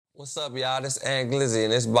What's up, y'all? This Glizzy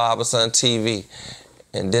and this BarbarsonTv.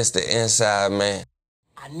 And this the inside man.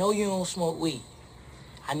 I know you don't smoke weed.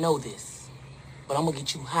 I know this. But I'm gonna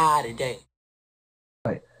get you high today.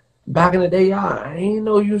 Like back in the day, y'all, I ain't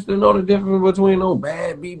used to know the difference between no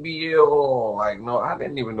bad BBL or no, I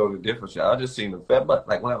didn't even know the difference. Y'all. I just seen the fat butt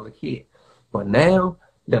like when I was a kid. But now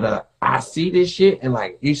that I see this shit and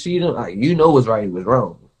you see them, you know what's right and what's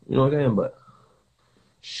wrong. You know what I'm saying? But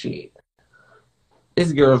shit,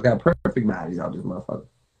 this girl's got perfect bodies out this motherfucker.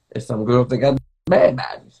 There's some girls that got bad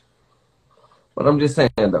bodies. But I'm just saying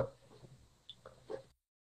though.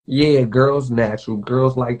 Yeah, girls natural.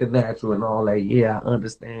 Girls like the natural and all that. Yeah, I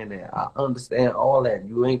understand that. I understand all that.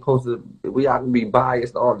 You ain't supposed to. We all can be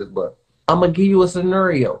biased, all this, but I'm gonna give you a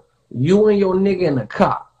scenario. You and your nigga in the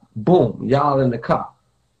car. Boom, y'all in the car.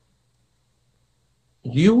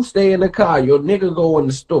 You stay in the car. Your nigga go in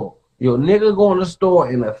the store. Your nigga go in the store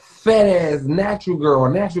and a fat ass natural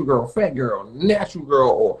girl, fat girl, natural girl,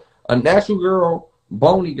 or a natural girl,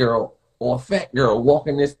 bony girl, or a fat girl walk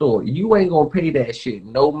in this store. You ain't gonna pay that shit,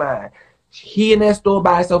 no mind. He in that store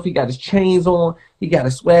by himself. He got his chains on. He got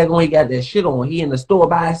his swag on. He got that shit on. He in the store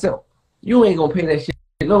by himself. You ain't gonna pay that shit,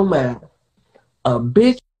 no mind. A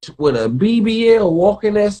bitch with a BBL walk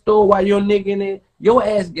in that store while your nigga in it, your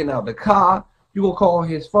ass getting out the car. You gonna call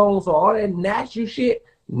his phone, so all that natural shit,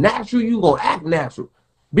 natural, you gonna act natural.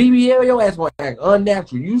 BBL, your ass gonna act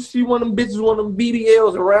unnatural. You see one of them bitches, one of them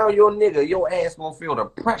BBLs around your nigga, your ass gonna feel the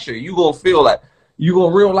pressure. You gonna feel like, you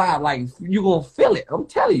gonna realize, you gonna feel it. I'm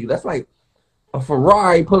telling you, that's like a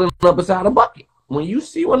Ferrari pulling up beside a bucket. When you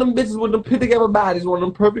see one of them bitches with them put together bodies, one of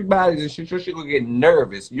them perfect bodies and shit, your shit gonna get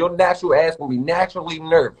nervous. Your natural ass gonna be naturally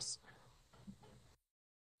nervous.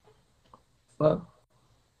 Fuck.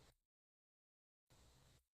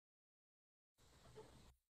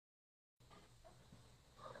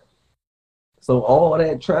 So all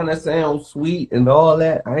that trying to sound sweet and all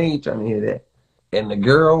that, I ain't trying to hear that. And the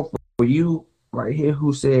girl for you right here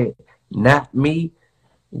who said, not me,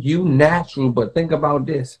 you natural, but think about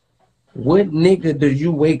this. What nigga do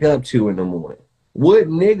you wake up to in the morning? What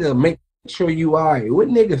nigga make sure you all right? What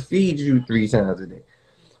nigga feeds you 3 times a day?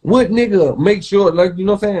 What nigga make sure, you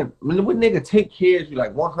know what I'm saying? What nigga take care of you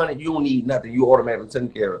like 100, you don't need nothing, you automatically taken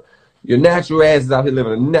care of. Your natural ass is out here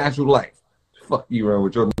living a natural life. Fuck you around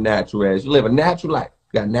with your natural ass. You live a natural life.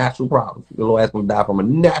 You got natural problems. Your little ass gonna die from a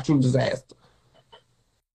natural disaster.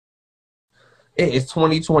 It is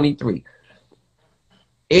 2023.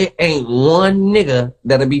 It ain't one nigga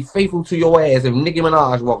that'll be faithful to your ass if Nicki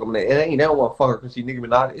Manaj walk up there. It ain't that one fucker because she Nicki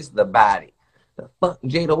Minaj. It's the body. The fuck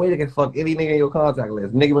Jada Wada can fuck any nigga in your contact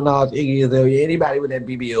list. Nicki Minaj, Iggy Azalea, anybody with that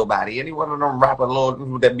BBL body. Any one of them rapper lords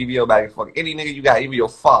with that BBL body can fuck any nigga you got, even your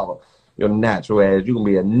father. Your natural ass. You gonna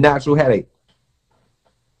be a natural headache.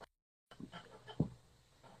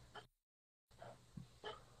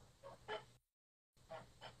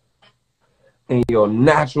 In your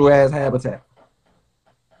natural ass habitat.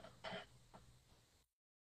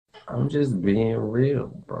 I'm just being real,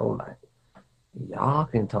 bro. Like, y'all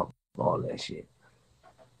can talk all that shit.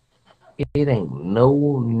 It ain't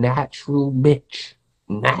no natural bitch.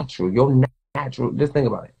 Natural. You're natural. Just think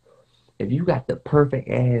about it. If you got the perfect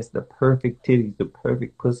ass, the perfect titties, the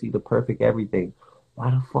perfect pussy, the perfect everything, why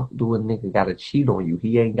the fuck do a nigga gotta cheat on you?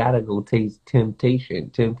 He ain't gotta go taste temptation.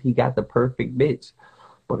 He got the perfect bitch.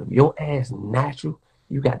 But if your ass natural,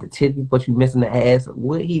 you got the titties, but you missing the ass,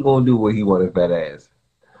 what he gonna do when he want a fat ass?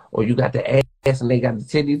 Or you got the ass and they got the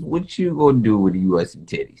titties, what you gonna do with the US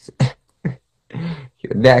titties?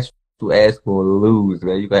 Your natural ass gonna lose,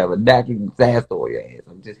 man. You gonna have a natural disaster on your ass.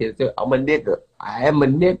 I'm just here to tell you, I'm a nigga. I am a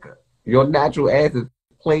nigga. Your natural ass is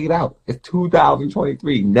played out. It's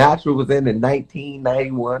 2023. Natural was in the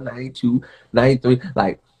 1991, 92, 93,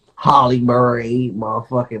 like Holly Berry,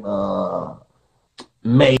 motherfucking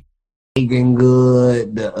Megan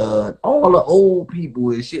Good, all the old people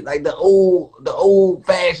and shit, like the old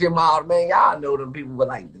fashioned model, man. Y'all know them people, but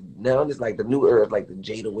now it's like the new earth, like the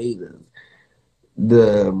Jada Waiters,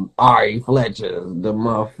 the Fletcher, the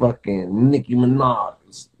motherfucking Nicki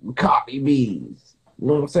Manaj, Cardi B's. You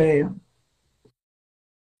know what I'm saying?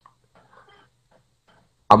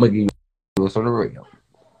 I'm gonna give you this on the real.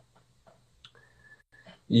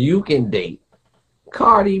 You can date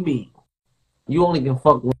Cardi B. You only can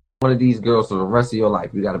fuck one of these girls for the rest of your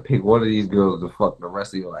life. You gotta pick one of these girls to fuck the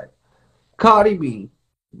rest of your life. Cardi B,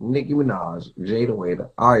 Nicki Minaj, Jada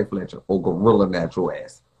Wada, Fletcher, or Gorilla natural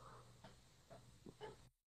ass.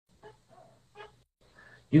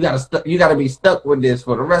 You gotta be stuck with this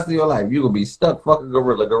for the rest of your life. You gonna be stuck fucking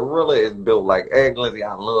Gorilla. Gorilla is built like Glizzy.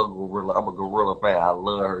 I love Gorilla. I'm a Gorilla fan. I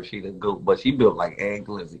love her. She the goat, but she built like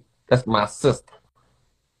Glizzy. That's my sister.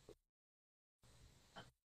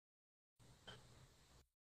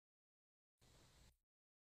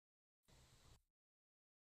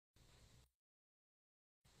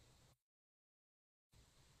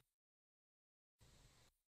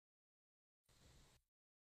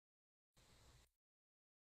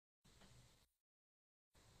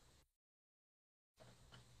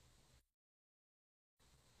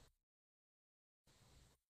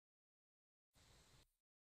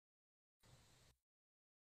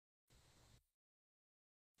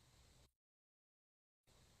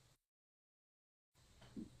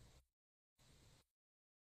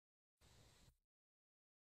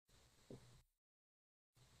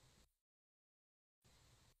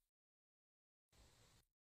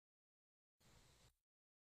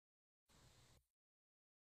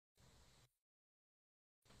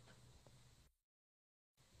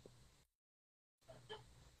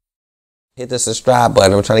 Hit the subscribe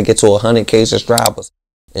button. I'm trying to get to 100K subscribers.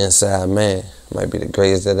 Inside Man might be the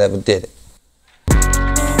greatest that ever did it.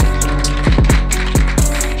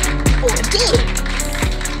 Oh, it did.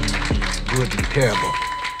 Good and terrible.